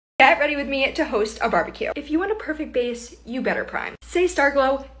Get ready with me to host a barbecue. If you want a perfect base, you better prime. Say Star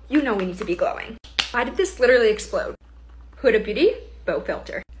Glow, you know we need to be glowing. Why did this literally explode? Huda Beauty Bow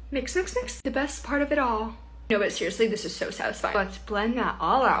Filter. Mix, mix, mix. The best part of it all. No, but seriously, this is so satisfying. Let's blend that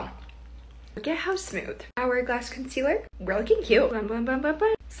all out. Look at how smooth. Hourglass concealer. We're looking cute. Blend, blend, blend, blend,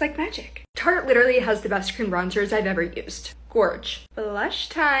 blend. It's like magic. Tarte literally has the best cream bronzers I've ever used. Gorge. Blush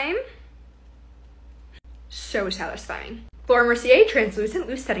time. So satisfying. Laura Mercier Translucent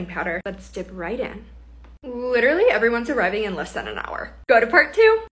Loose Setting Powder. Let's dip right in. Literally everyone's arriving in less than an hour. Go to part 2.